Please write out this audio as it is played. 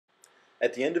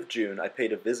At the end of June, I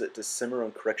paid a visit to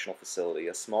Cimarron Correctional Facility,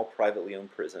 a small privately owned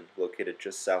prison located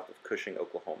just south of Cushing,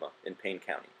 Oklahoma, in Payne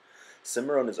County.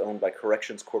 Cimarron is owned by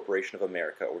Corrections Corporation of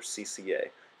America, or CCA,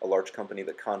 a large company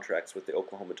that contracts with the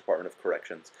Oklahoma Department of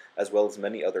Corrections, as well as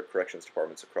many other corrections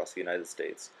departments across the United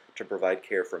States, to provide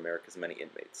care for America's many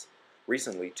inmates.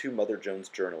 Recently, two Mother Jones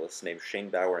journalists named Shane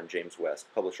Bauer and James West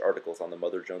published articles on the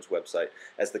Mother Jones website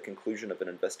as the conclusion of an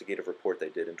investigative report they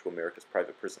did into America's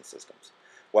private prison systems.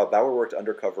 While Bauer worked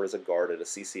undercover as a guard at a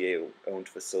CCA-owned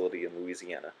facility in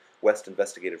Louisiana, West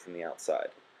investigated from the outside.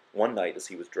 One night, as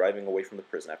he was driving away from the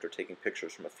prison after taking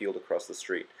pictures from a field across the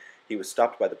street, he was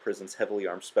stopped by the prison's heavily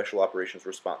armed Special Operations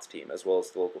Response Team, as well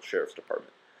as the local sheriff's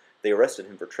department. They arrested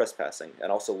him for trespassing,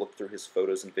 and also looked through his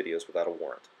photos and videos without a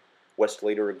warrant. West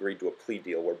later agreed to a plea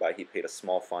deal whereby he paid a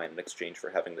small fine in exchange for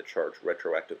having the charge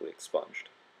retroactively expunged.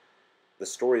 The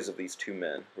stories of these two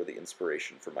men were the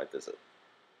inspiration for my visit.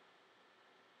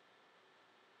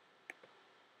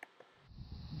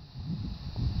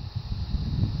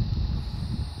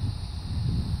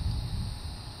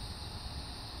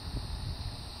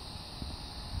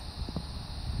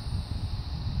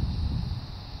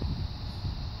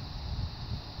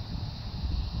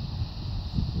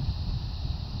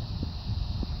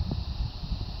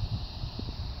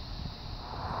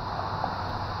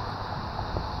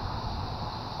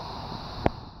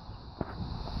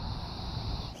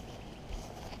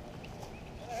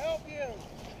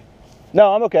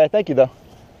 No, I'm okay. Thank you, though.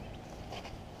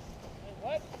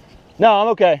 What? No, I'm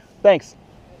okay. Thanks.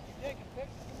 You taking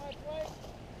pictures of my place?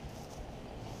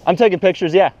 I'm taking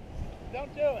pictures, yeah.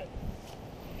 Don't do it.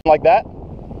 Like that?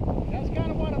 That's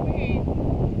kind of what I mean.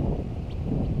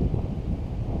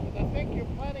 Because I think you're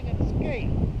planning an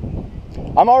escape.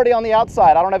 I'm already on the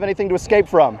outside. I don't have anything to escape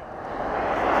from.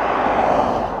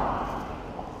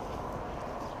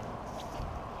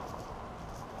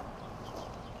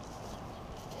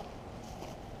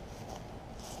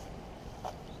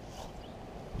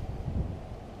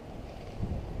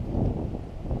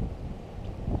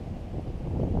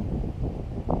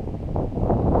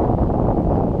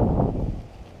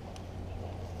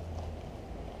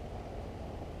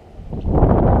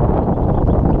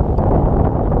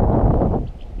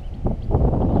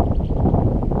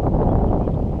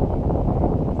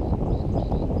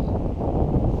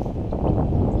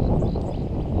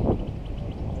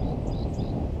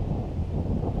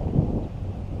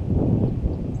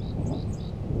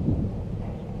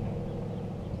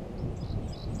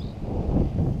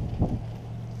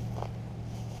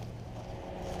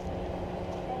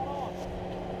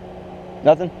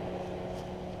 Nothing?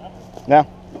 No.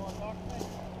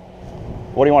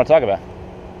 What do you want to talk about?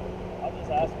 I was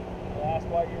just asked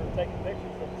why you were taking pictures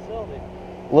of the facility.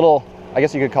 Little, I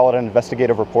guess you could call it an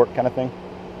investigative report kind of thing.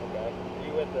 Okay. Are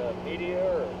you with the media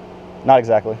or? Not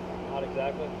exactly. Not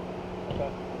exactly? Okay.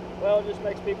 Well, it just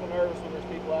makes people nervous when there's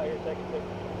people out here taking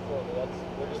pictures of the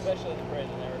facility. Especially in the prison,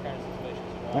 they were kind of suspicious.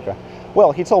 Right? Okay.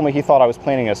 Well, he told me he thought I was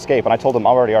planning an escape, and I told him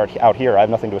I'm already out here. I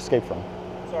have nothing to escape from.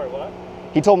 Sorry, what?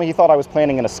 He told me he thought I was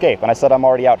planning an escape, and I said I'm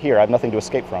already out here. I have nothing to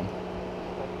escape from.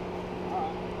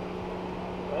 Alright.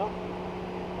 Well,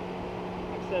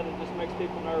 like I said, it just makes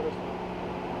people nervous when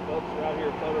folks are out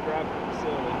here photographing the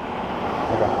facility.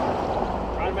 Okay.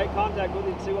 Trying to make contact with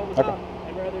you and see what was Okay. up.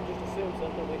 I'd rather just assume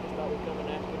something. We just thought we'd come and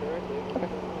ask you directly. Okay.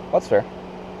 That's fair.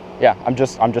 Yeah, I'm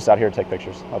just out here to take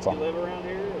pictures. That's all. You live around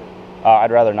here? Or?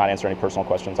 I'd rather not answer any personal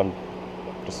questions. I'm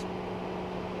just.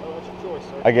 Well, that's your choice,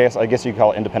 sir. I guess you could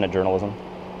call it independent journalism.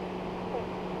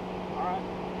 All right.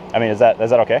 I mean, is that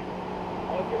okay?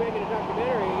 Well, if you're making a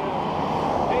documentary,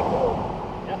 hey, cool.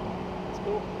 Yeah, that's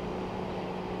cool.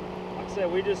 Like I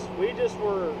said, we just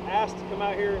were asked to come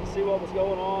out here and see what was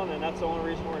going on, and that's the only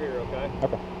reason we're here. Okay.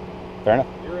 Okay. Fair enough.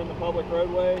 You're in the public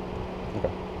roadway.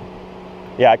 Okay.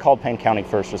 Yeah, I called Payne County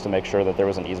first just to make sure that there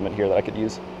was an easement here that I could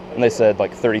use, and they said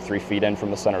like 33 feet in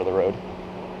from the center of the road,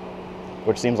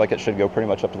 which seems like it should go pretty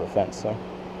much up to the fence. So. The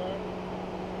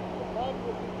problem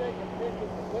with you taking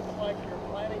pictures, it looks like you're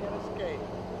planning an escape.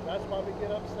 That's why we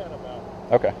get upset about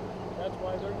it. Okay. That's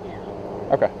why they're here.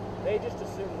 Okay. They just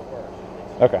assume the worst.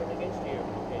 Okay. It's against you.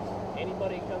 It's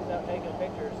anybody who comes out taking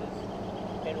pictures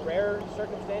is, in rare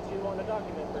circumstances, you want to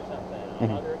document for something.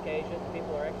 On other occasions,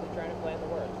 people are actually trying to plan the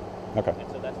worst. Okay.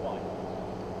 And so that's why.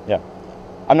 Yeah.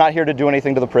 I'm not here to do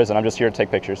anything to the prison. I'm just here to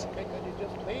take pictures. Okay, could you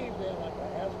just leave then, like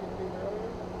I asked you to leave earlier?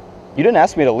 You didn't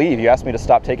ask me to leave. You asked me to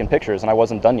stop taking pictures, and I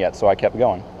wasn't done yet, so I kept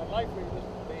going. I'd like for you just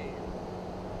to leave.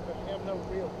 But you have no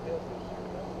real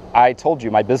business. I told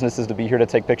you my business is to be here to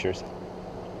take pictures.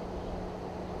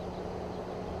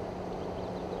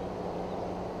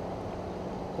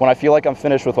 When I feel like I'm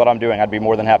finished with what I'm doing, I'd be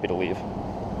more than happy to leave.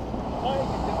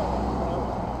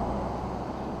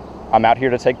 I'm out here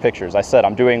to take pictures. I said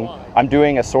I'm doing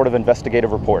a sort of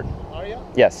investigative report. Are you?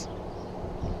 Yes.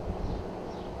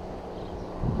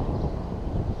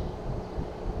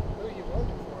 Who are you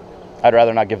working for? I'd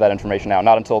rather not give that information out,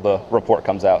 not until the report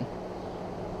comes out.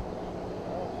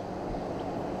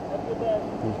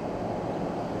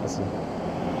 Let's see.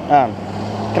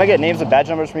 Can I get names and badge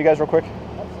numbers from you guys real quick?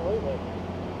 Absolutely.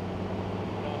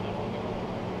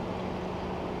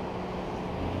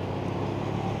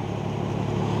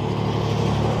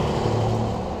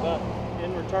 But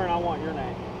in return, I want your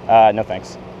name. No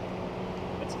thanks.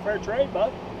 It's a fair trade,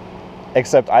 bud.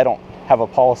 Except I don't have a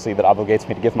policy that obligates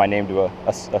me to give my name to a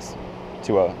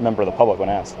member of the public when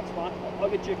asked. That's fine. I'll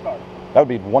get you a card. That would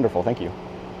be wonderful, thank you.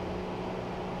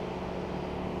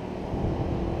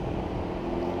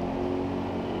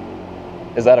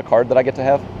 Is that a card that I get to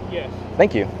have? Yes.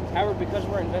 Thank you. However, because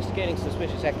we're investigating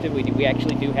suspicious activity, we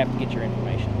actually do have to get your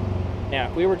information. Now,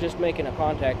 if we were just making a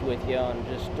contact with you on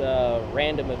just a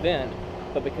random event,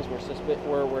 but because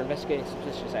we're investigating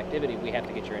suspicious activity, we have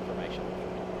to get your information.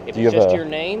 If it's just your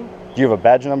name. Do you have a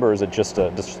badge number, or is it just a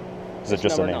a name?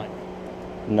 9.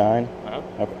 9? Uh-huh.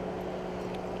 Okay.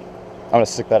 I'm gonna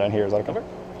stick that in here. Is that okay? Okay.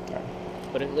 All right.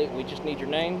 But we just need your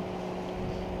name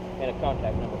and a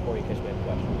contact number for you in case we have a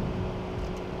question.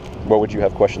 What would you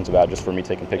have questions about, just for me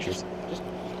taking pictures? Just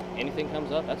anything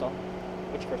comes up, that's all.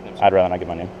 What's your first name? I'd rather not give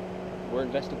my name. We're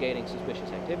investigating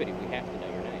suspicious activity. We have to know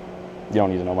your name. You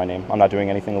don't need to know my name. I'm not doing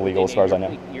anything illegal as far as I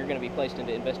know. You're going to be placed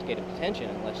into investigative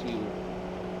detention unless you...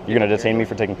 You're going to detain me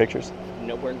for taking pictures?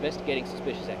 No, we're investigating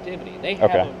suspicious activity. They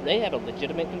have a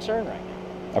legitimate concern right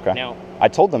now. Okay. Now, I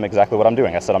told them exactly what I'm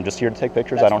doing. I said I'm just here to take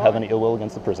pictures. I don't have any ill will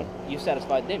against the prison. You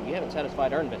satisfied them. You haven't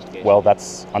satisfied our investigation. Well,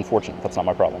 that's unfortunate. That's not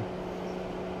my problem.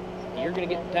 You're going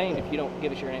to get detained if you don't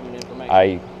give us your name and information.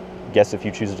 I guess if you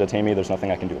choose to detain me, there's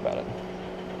nothing I can do about it.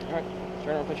 All right.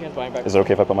 Turn around, put your hands behind your back. Is it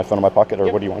okay if I put my phone in my pocket, or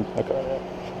Yep. what do you want? Okay.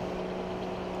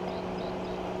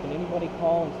 Can anybody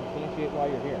call and substantiate why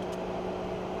you're here?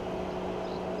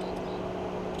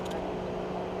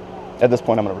 At this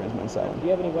point, I'm going to raise my silence. Do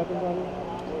you have any weapons on you?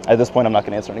 At this point, I'm not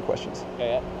going to answer any questions.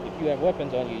 Okay, if you have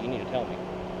weapons on you, you need to tell me.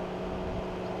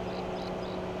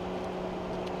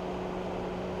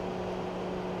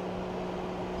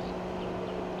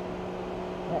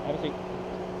 All right, have a seat.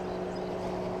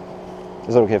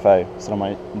 Is it okay if I sit on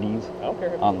my knees? I don't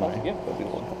care if On it's my... close to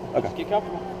you. Okay. Just get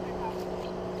comfortable.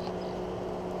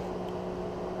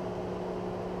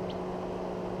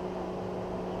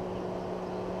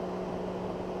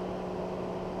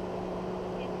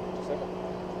 Just a second.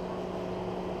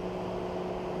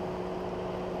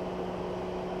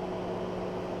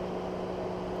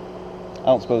 I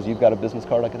don't suppose you've got a business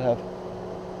card I could have?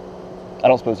 I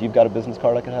don't suppose you've got a business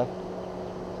card I could have?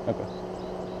 Okay.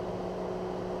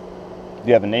 Do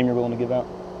you have a name you're willing to give out?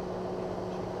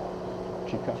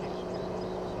 Chico.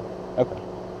 Okay.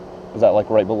 Is that like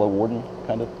right below warden,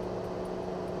 kind of?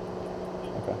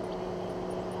 Okay.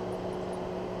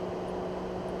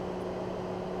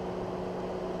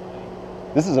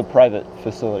 This is a private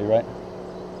facility, right?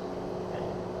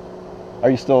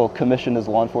 Are you still commissioned as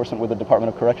law enforcement with the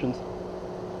Department of Corrections?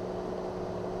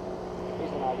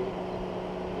 He's an ID.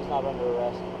 He's not under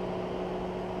arrest.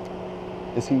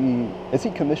 Is he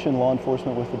commissioned law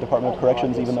enforcement with the Department of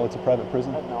Corrections, even though it's a private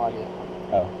prison? I have no idea.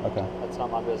 Oh, okay. That's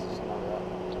not my business to know that.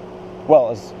 Well,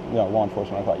 as law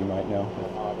enforcement, I thought you might know. I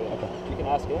have no idea. Okay. You can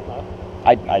ask him, though.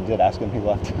 I did ask him. He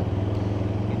left.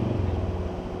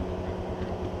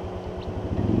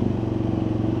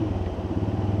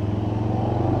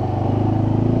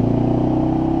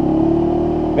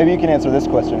 Maybe you can answer this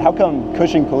question. How come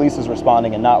Cushing Police is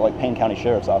responding and not like Payne County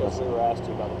Sheriff's Office? Because we were asked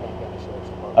to by the Payne County Sheriff's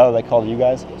Department. Oh, they called you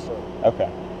guys? Yes, sir. Okay.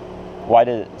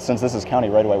 Since this is county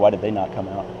right away, why did they not come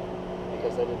out?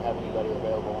 Because they didn't have anybody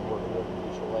available and we're doing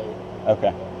mutual aid.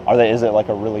 Okay. Is it like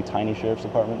a really tiny sheriff's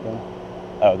department then?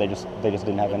 Oh, they just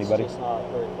didn't have anybody? It's just not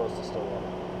very close to Stillwater.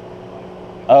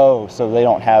 Oh, so they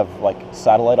don't have like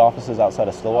satellite offices outside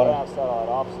of They Stillwater? don't have satellite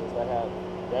offices. They have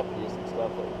deputies and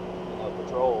stuff that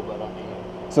patrol, but I mean.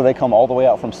 So they come all the way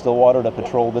out from Stillwater to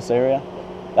patrol this area?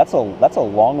 That's a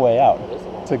long way out It is a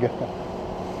long to go.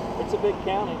 It's a big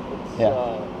county. It's,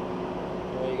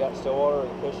 you got Stillwater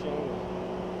and Cushing,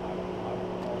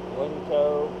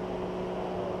 Glencoe,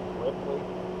 Ripley,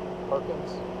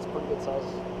 Perkins. It's a pretty good size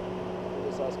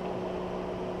county.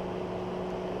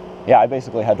 Yeah, I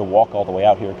basically had to walk all the way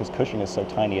out here because Cushing is so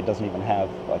tiny. It doesn't even have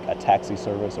like a taxi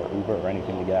service or Uber or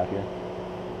anything to get out here.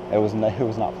 It was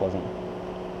not pleasant.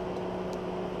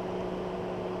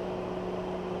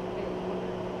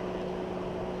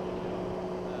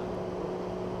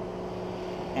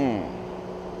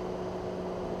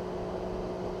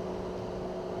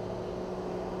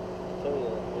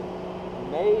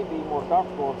 more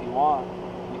comfortable, if you want,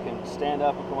 you can stand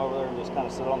up and come over there and just kind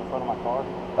of sit on the front of my car.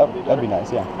 Oh, that'd be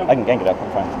nice, yeah. I can gank it up,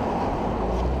 I'm fine.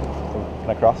 Can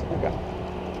I cross? Okay.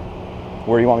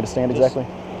 Where do you want me to stand exactly?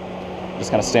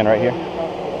 Just kind of stand right here?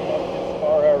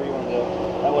 Or however you want to do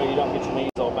it. That way you don't get your knees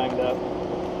all banged up.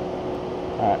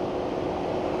 All right.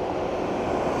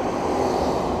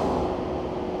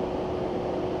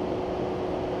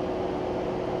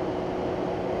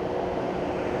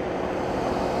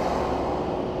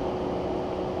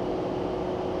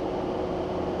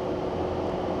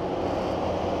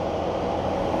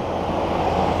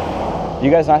 Do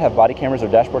you guys not have body cameras or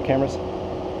dashboard cameras?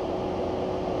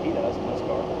 He does in this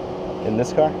car. In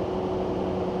this car?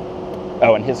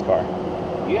 Oh, in his car.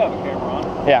 You have a camera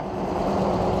on. Yeah.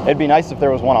 It'd be nice if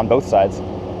there was one on both sides.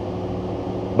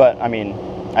 But, I mean,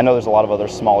 I know there's a lot of other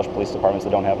smallish police departments that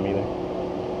don't have them either.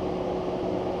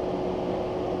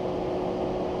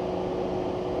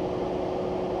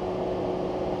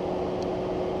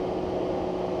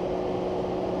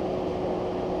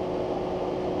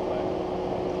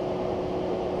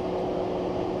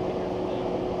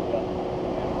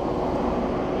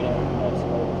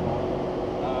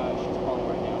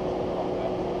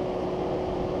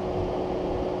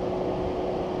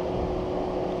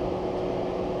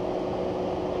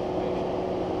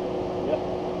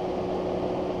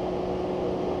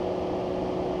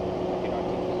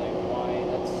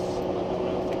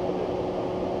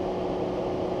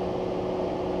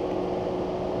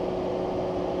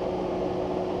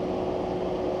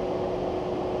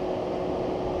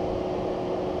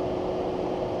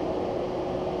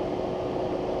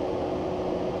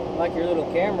 Like your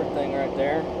little camera thing right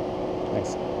there.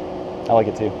 Thanks. I like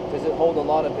it too. Does it hold a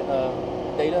lot of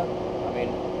data? I mean,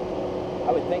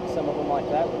 I would think some of them like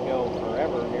that would go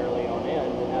forever nearly on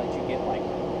end, and now that you get like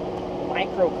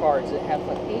micro cards that have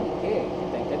like 80 gigs, you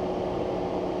think that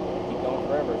keep going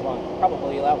forever as long.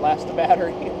 Probably outlast the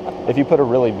battery. If you put a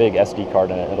really big SD card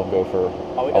in it, it'll go for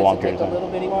a long period of time. The little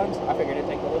bitty ones? I figured it'd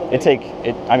take the little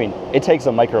It takes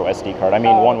a micro SD card. I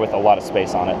mean, one with a lot of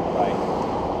space on it. Right.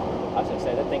 I was gonna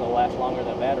say that thing will last longer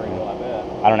than battery will, I bet.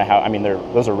 I don't know how. I mean,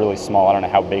 those are really small. I don't know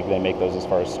how big they make those as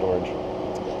far as storage.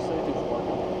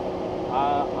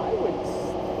 I would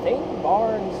think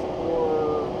Barnes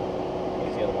or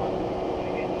who's the other one?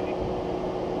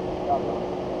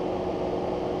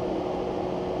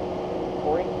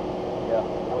 Corey? Yeah.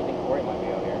 I would think Corey might be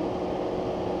out here.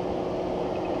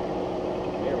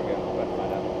 There we go. I'm about to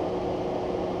find out.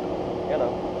 Hello.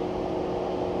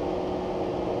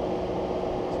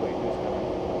 Sweet, who's coming?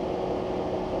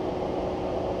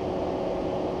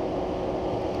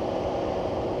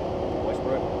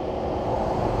 Westbrook.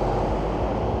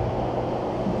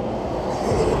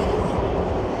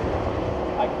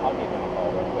 I'll give him a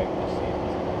call real quick and just see if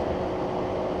he's interested.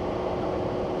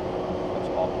 Let's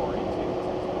call Corey and see if he's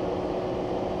interested.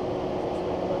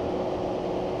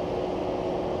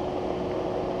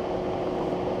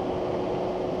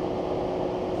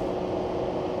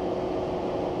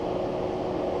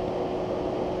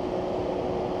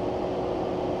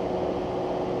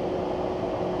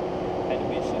 Had to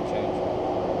be a shift change.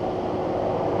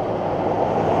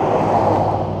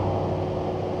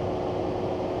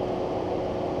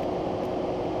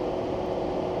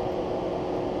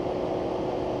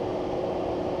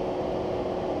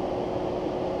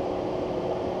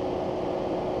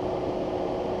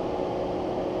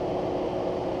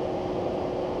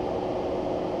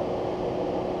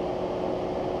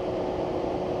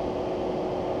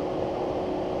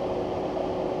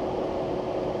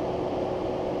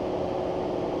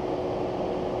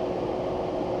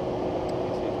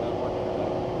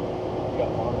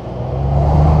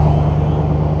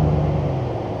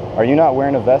 Are you not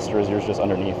wearing a vest, or is yours just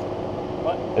underneath?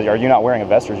 What? Are you not wearing a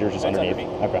vest, or is yours just It's underneath?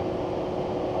 underneath. Okay.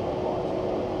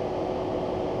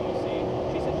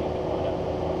 She said she could find out.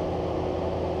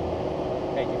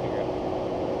 Hey, did you figure out?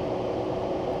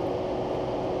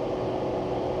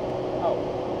 Oh.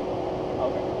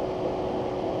 Okay.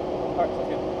 Alright,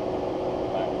 sounds good.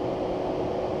 Bye. I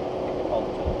think they called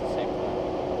each other at the same time.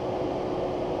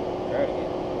 Try it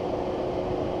again.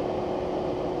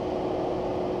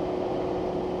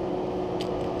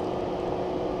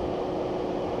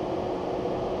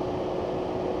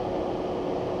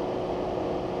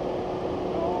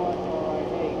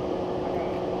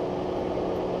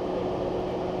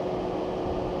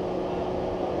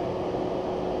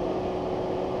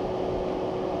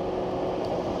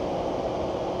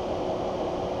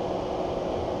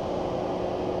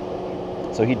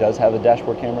 So he does have a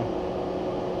dashboard camera?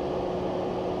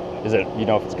 Is it, you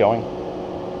know if it's going?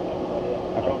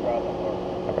 I don't drive that far.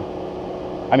 Okay.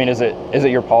 I mean, is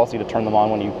it your policy to turn them on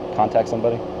when you contact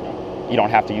somebody? No. You don't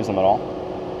have to use them at all,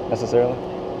 necessarily?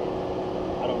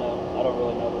 I don't know. I don't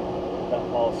really know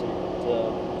that policy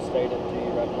to state it to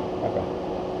you right now.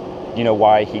 Okay. Do you know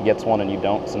why he gets one and you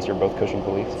don't, since you're both Cushing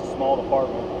police? It's a small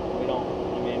department. We don't,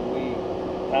 I mean, we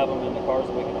have them in the cars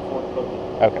that we can afford to put them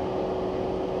in.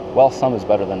 Okay. Well, some is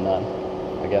better than none,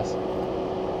 I guess.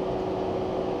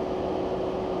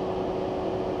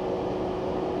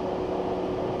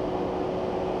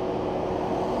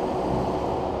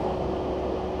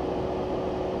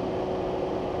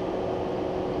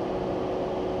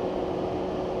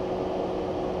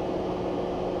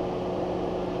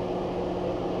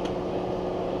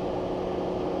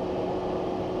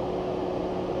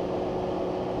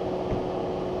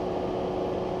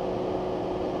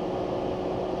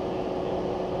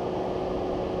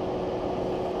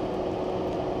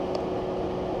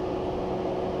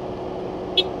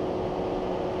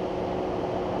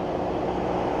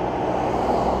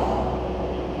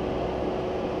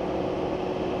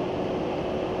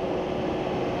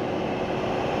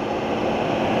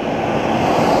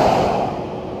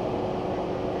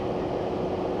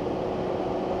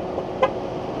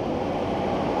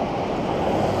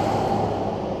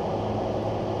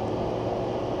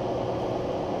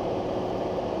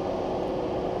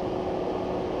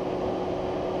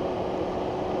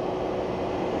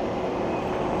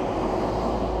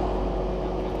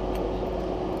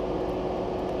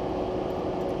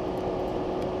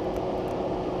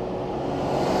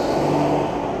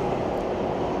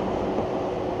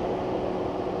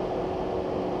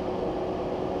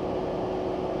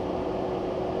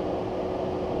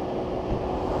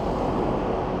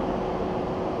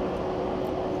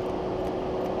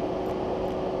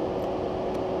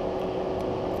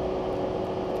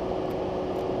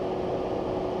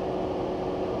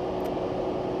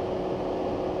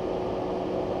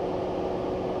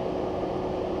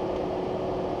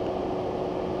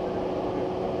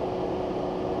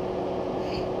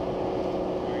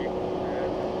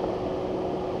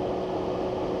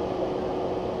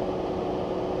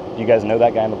 Do you guys know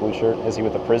that guy in the blue shirt? Is he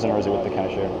with the prison or is he with the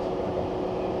county sheriff? Okay.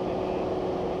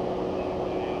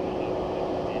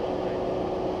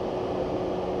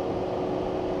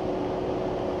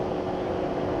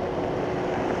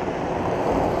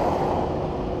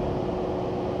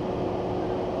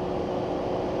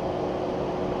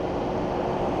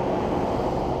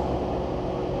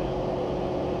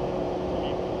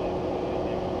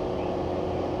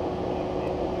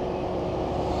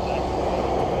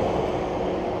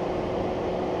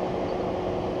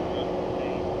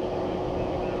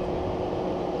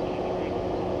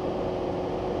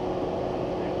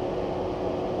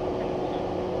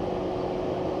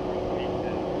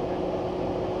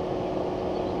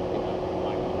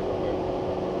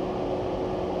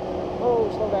 Oh,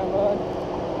 slow down, bud.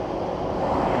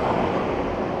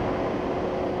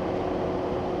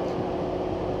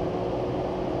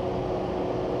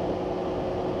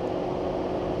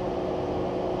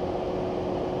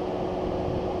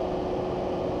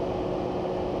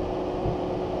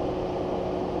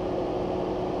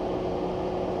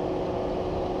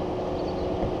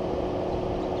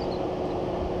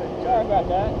 Sorry about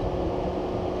that.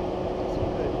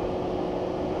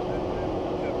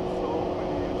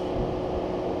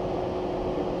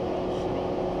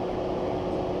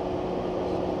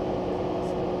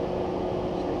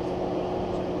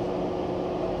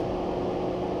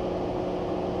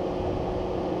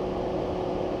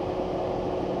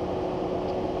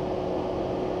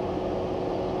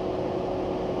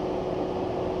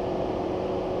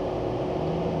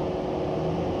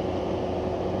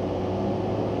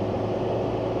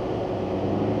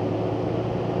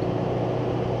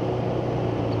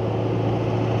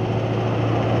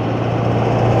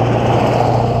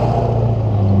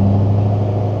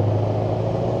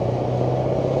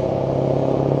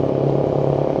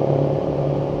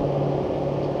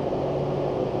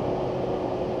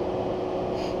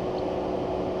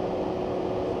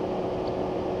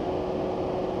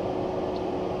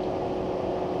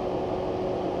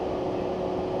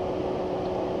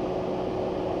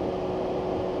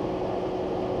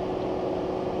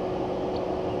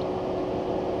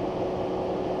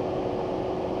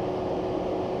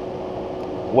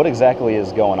 What exactly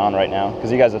is going on right now? Because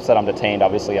you guys have said I'm detained,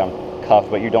 obviously I'm cuffed,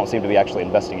 but you don't seem to be actually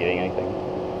investigating anything.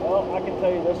 Well, I can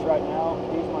tell you this right now.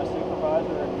 He's my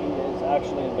supervisor and he is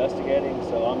actually investigating,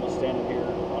 so I'm just standing here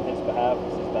on his behalf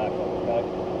as his backup, okay?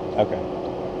 Okay.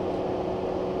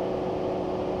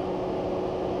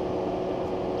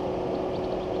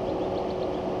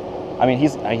 I mean,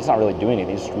 he's not really doing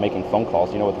anything. He's just making phone calls.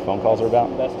 Do you know what the phone calls are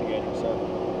about? Investigating, sir.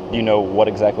 Do you know what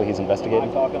exactly he's Am I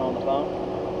investigating? talking on the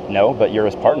phone? No, but you're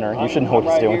his partner. You should know what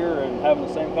he's doing. I'm right here and having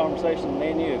the same conversation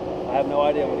me and you. I have no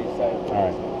idea what he's saying.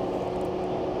 All right.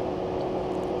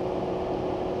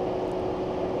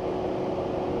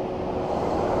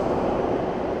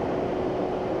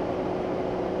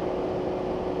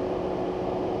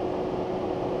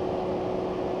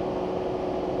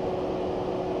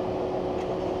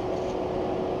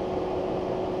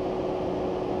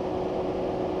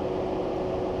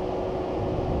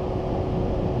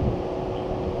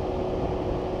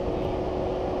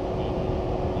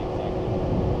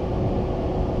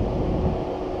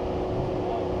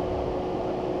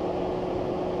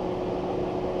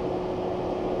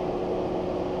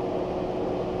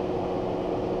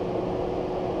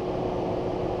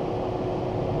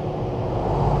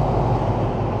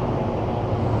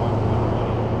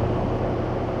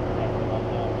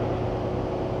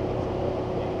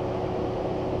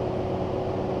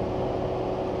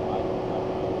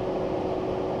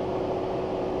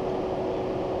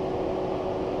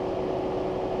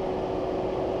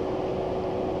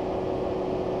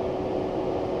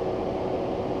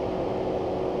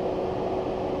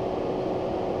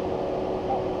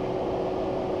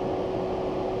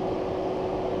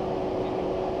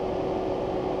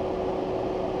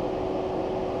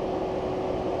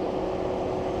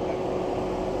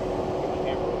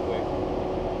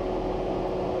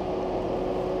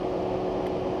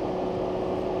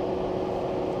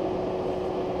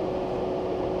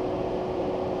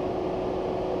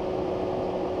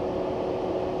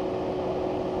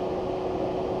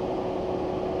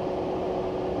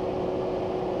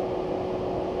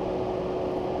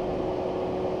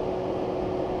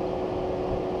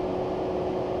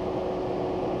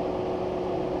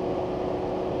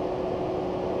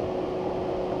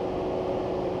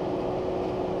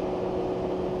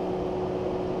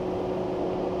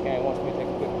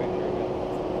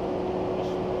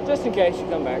 Just in case you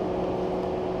come back.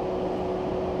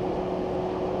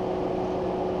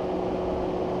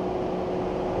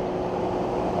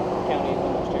 County is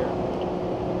almost here.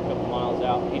 A couple miles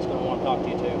out. He's going to want to talk to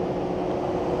you too.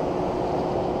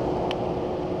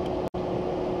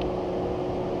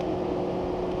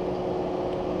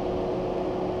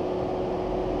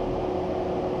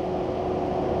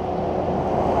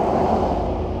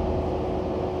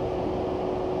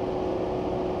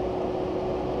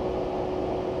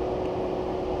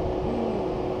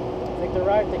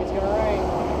 I think it's gonna rain.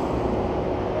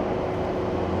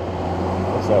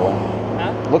 Looks that way.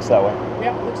 Huh? Looks that way.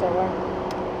 Yeah, it looks that way.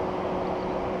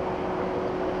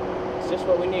 It's just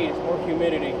what we need. It's more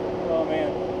humidity. Oh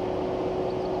man.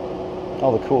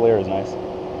 Oh, the cool air is nice.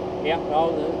 Yeah,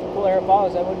 oh, the cool air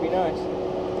follows. That would be nice.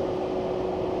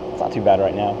 It's not too bad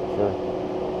right now for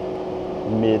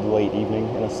mid-late evening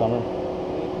in the summer.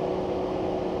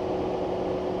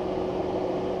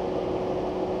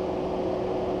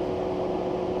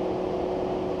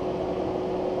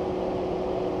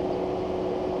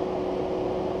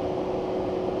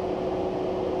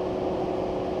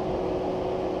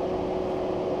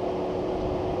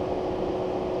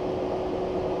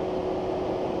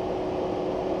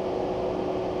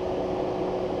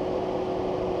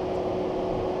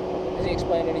 Has he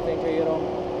explained anything to you at all?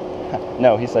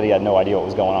 No, he said he had no idea what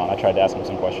was going on. I tried to ask him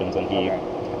some questions, and he Okay.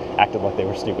 acted like they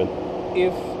were stupid.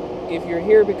 If you're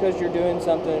here because you're doing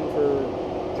something for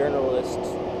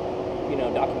journalists,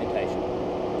 documentation,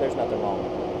 there's nothing wrong.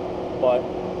 But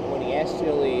when he asked you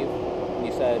to leave,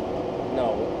 you said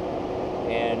no.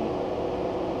 And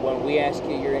when we ask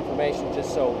you your information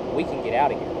just so we can get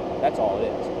out of here, that's all it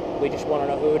is. We just want to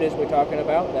know who it is we're talking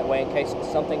about. That way, in case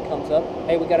something comes up,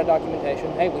 hey, we got a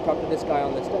documentation. Hey, we talked to this guy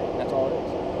on this day. That's all it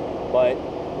is. But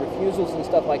refusals and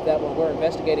stuff like that, when we're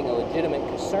investigating a legitimate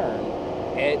concern,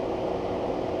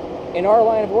 in our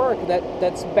line of work,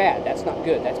 that's bad. That's not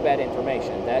good. That's bad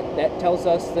information. That tells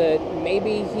us that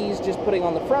maybe he's just putting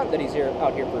on the front that he's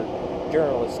out here for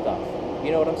journalist stuff.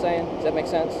 You know what I'm saying? Does that make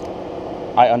sense?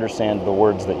 I understand the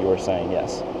words that you are saying,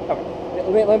 yes. Okay.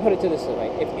 Let me put it to this way.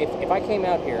 If I came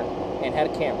out here and had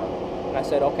a camera and I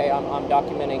said, okay, I'm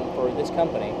documenting for this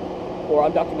company, or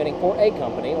I'm documenting for a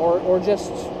company, or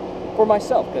just for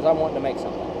myself because I'm wanting to make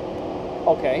something.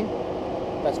 Okay,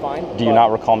 that's fine. Do you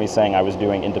not recall me saying I was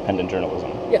doing independent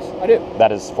journalism? Yes, I do.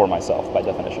 That is for myself, by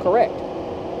definition. Correct.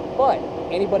 But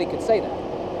anybody could say that.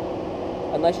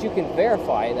 Unless you can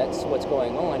verify that's what's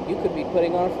going on, you could be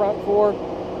putting on a front for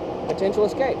potential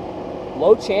escape.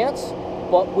 Low chance,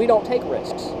 but we don't take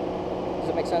risks. Does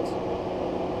that make sense?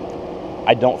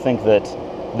 I don't think that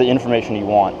the information you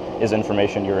want is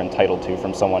information you're entitled to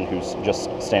from someone who's just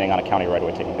standing on a county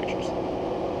right-of-way taking pictures.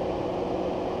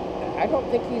 I don't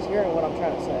think he's hearing what I'm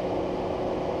trying to say.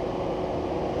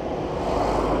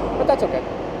 But that's okay.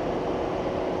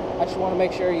 I just want to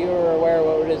make sure you're aware of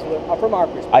what it is from our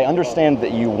perspective. I understand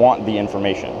that you want the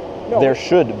information. No. There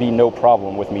should be no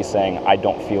problem with me saying I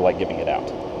don't feel like giving it out.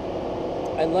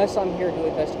 Unless I'm here to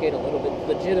investigate a little bit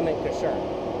legitimate concern.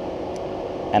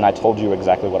 And I told you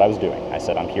exactly what I was doing. I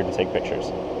said I'm here to take pictures.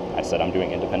 I said I'm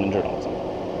doing independent journalism.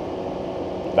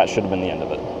 That should have been the end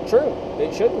of it. True,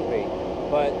 it shouldn't be,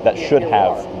 but that should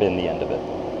have been the end of it.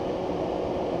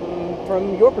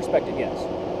 From your perspective, yes.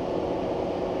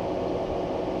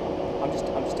 I'm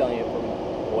just telling you from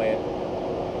the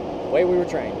way we were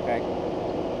trained. Okay.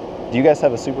 Do you guys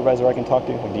have a supervisor I can talk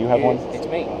to? Do you have one? It's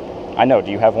me. I know.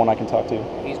 Do you have one I can talk to?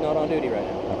 He's not on duty right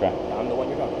now. Okay. I'm the one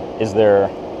you're talking to. Is there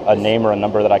a name or a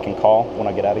number that I can call when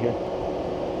I get out of here?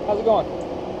 How's it going?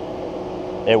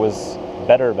 It was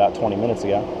better about 20 minutes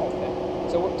ago.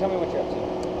 Okay. So tell me what you're up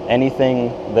to.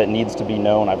 Anything that needs to be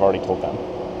known, I've already told them.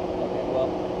 Okay, well,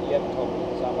 you haven't told me,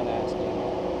 so I'm going to ask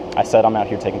you. I said I'm out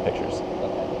here taking pictures.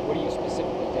 Okay. What are you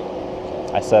specifically taking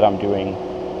pictures of? I said I'm doing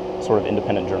sort of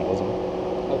independent journalism.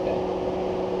 Okay.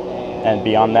 And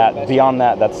beyond that,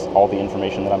 that's all the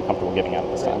information that I'm comfortable giving out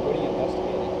at this time. What are you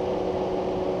investigating?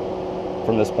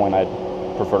 From this point, I'd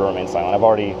prefer to remain silent. I've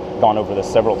already gone over this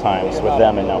several times with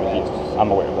them and now with you. I'm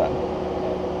aware of that.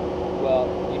 Well,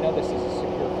 you know this is a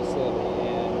secure facility,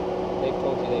 and they've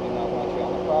told you they do not want you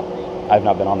on the property. I've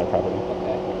not been on their property.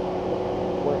 Okay.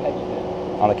 Where have you been?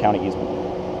 On the county easement.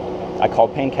 I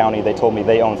called Payne County. They told me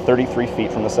they own 33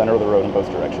 feet from the center of the road in both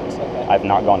directions. Okay. I've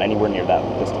not gone anywhere near that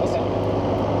distance. Okay.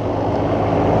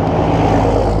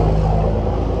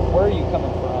 Where are you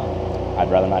coming from? I'd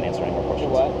rather not answer any more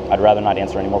questions. What? I'd rather not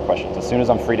answer any more questions. As soon as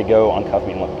I'm free to go, uncuff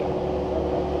me and let me go.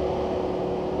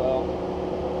 Well,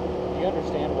 do you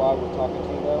understand why we're talking to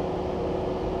you, though?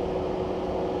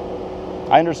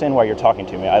 I understand why you're talking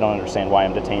to me. I don't understand why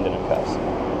I'm detained and in cuffs.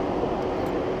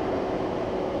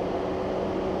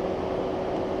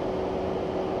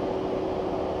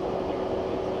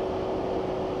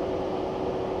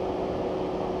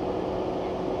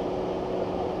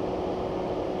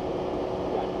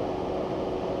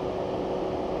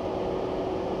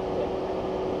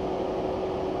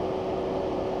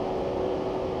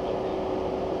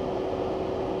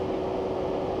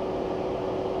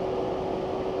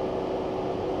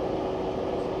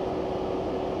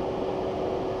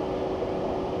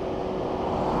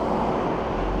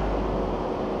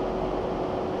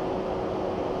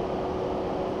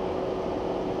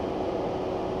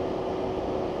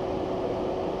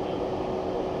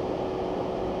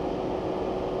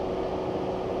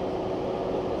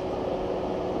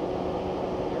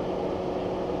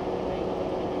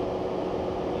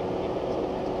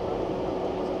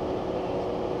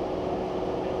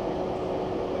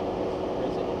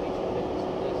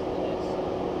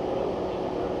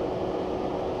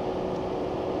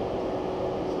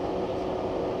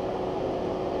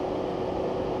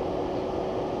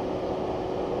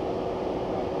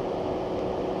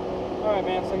 Alright,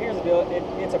 man, so here's the deal.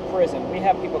 It's a prison. We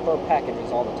have people throw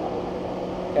packages all the time.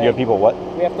 Okay? You have people what?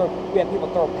 We have people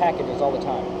throw packages all the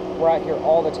time. We're out here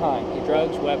all the time.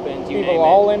 Drugs, weapons, you people name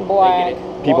all it. in black.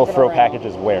 People walking throw around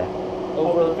packages where?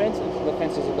 over the fences. The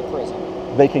fences of the prison.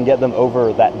 They can get them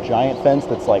over that giant fence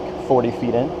that's like 40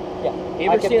 feet in? Yeah. You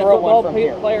I ever could seen a throw one football from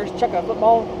here. players chuck a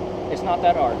football? It's not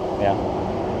that hard. Yeah.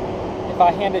 If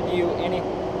I handed you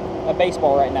a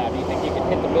baseball right now, do you think you could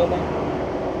hit the building?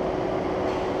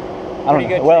 I don't Pretty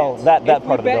know. good Well, chance. that If part of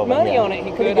we the bet building. money Yeah. on it,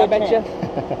 he Pretty could, I good bet you.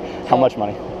 chance. How much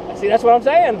money? See, that's what I'm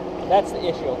saying. That's the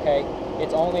issue, okay?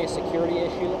 It's only a security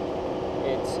issue.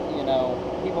 It's,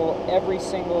 people, every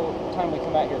single time we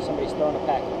come out here, somebody's throwing a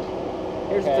package.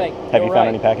 Here's the Okay. thing. Have You're you found right.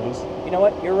 any packages? You know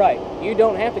what? You're right. You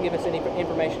don't have to give us any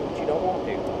information that you don't want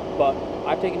to. But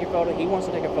I've taken your photo. He wants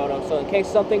to take a photo. So in case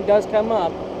something does come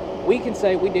up, we can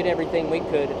say we did everything we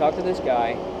could to talk to this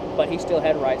guy, but he still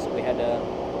had rights that we had to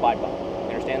abide by. You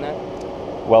understand that?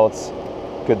 Well, it's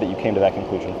good that you came to that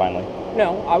conclusion finally.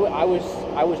 No, I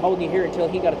was holding you here until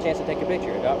he got a chance to take a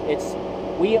picture.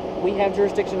 We have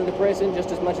jurisdiction of the prison just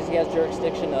as much as he has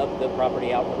jurisdiction of the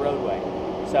property out in the roadway.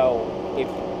 So if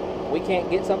we can't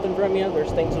get something from you,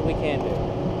 there's things that we can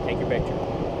do. Take your picture.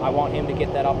 I want him to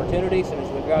get that opportunity. As soon as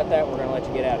we've got that, we're going to let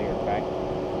you get out of here, okay?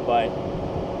 But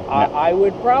I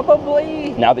would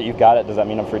probably, Now that you've got it, does that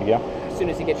mean I'm free to go? as soon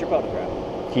as he gets your photograph.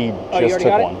 He you just already took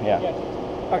got it? one. Yeah.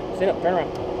 All right, sit up, turn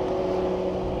around.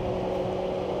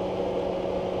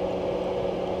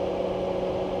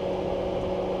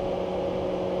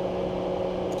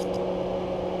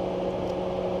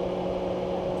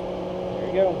 There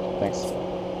you go. Thanks.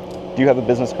 Do you have a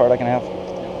business card I can have?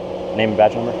 Name and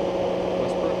badge number?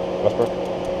 Westbrook.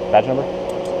 Badge number?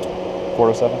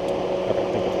 407. Okay,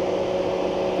 thank you.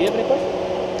 Do you have any questions?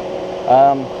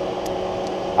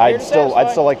 I'd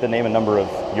still like the name and number of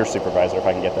your supervisor if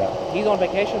I can get that. He's on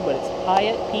vacation, but it's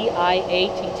Piatt,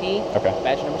 P-I-A-T-T. Okay.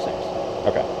 Badge number 6.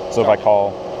 Okay. So if I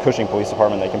call Cushing Police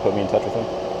Department, they can put me in touch with him?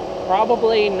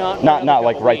 Probably not. Not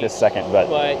like right this second, but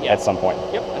yeah. at some point.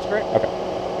 Yep, that's correct. Okay.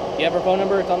 Do you have her phone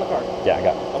number? It's on the card. Yeah, I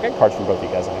got Okay. cards from both of you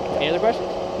guys, I think. Yeah. Any other questions?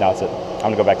 No, that's it. I'm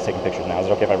going to go back to taking pictures now. Is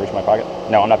it okay if I reach in my pocket?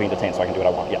 No, I'm not being detained, so I can do what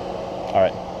I want. Yeah. All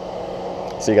right.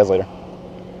 See you guys later.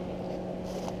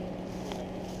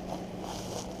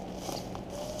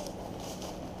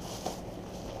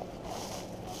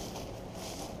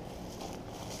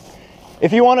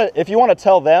 If you want to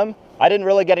tell them, I didn't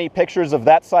really get any pictures of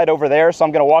that side over there, so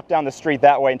I'm going to walk down the street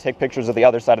that way and take pictures of the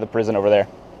other side of the prison over there.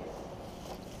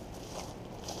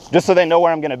 Just so they know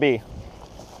where I'm going to be.